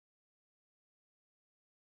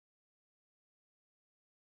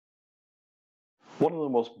One of the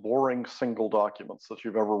most boring single documents that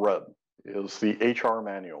you've ever read is the HR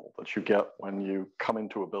manual that you get when you come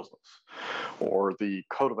into a business, or the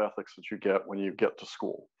code of ethics that you get when you get to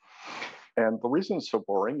school. And the reason it's so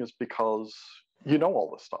boring is because you know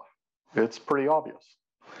all this stuff. It's pretty obvious.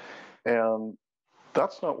 And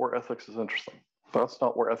that's not where ethics is interesting. That's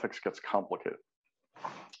not where ethics gets complicated.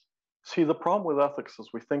 See, the problem with ethics is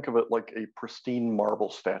we think of it like a pristine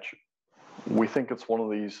marble statue. We think it's one of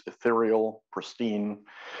these ethereal, pristine,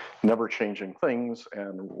 never-changing things,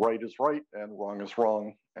 and right is right and wrong is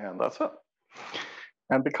wrong, and that's it.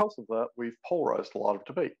 And because of that, we've polarized a lot of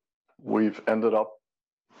debate. We've ended up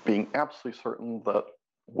being absolutely certain that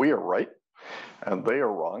we are right and they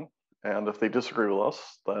are wrong, and if they disagree with us,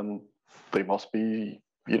 then they must be,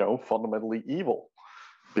 fundamentally evil,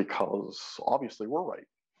 because obviously we're right.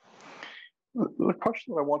 The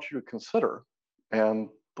question that I want you to consider, and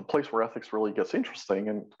the place where ethics really gets interesting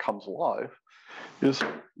and comes alive, is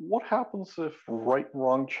what happens if right and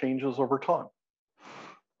wrong changes over time?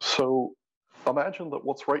 So imagine that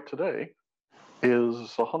what's right today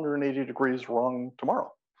is 180 degrees wrong tomorrow.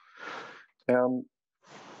 And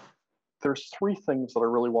there's three things that I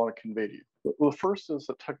really want to convey to you. The first is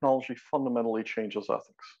that technology fundamentally changes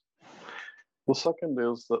ethics. The second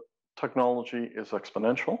is that technology is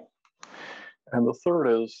exponential. And the third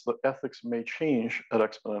is that ethics may change at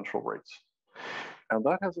exponential rates. And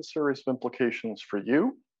that has a series of implications for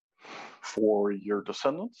you, for your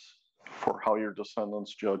descendants, for how your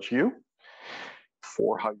descendants judge you,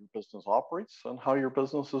 for how your business operates, and how your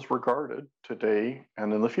business is regarded today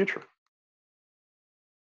and in the future.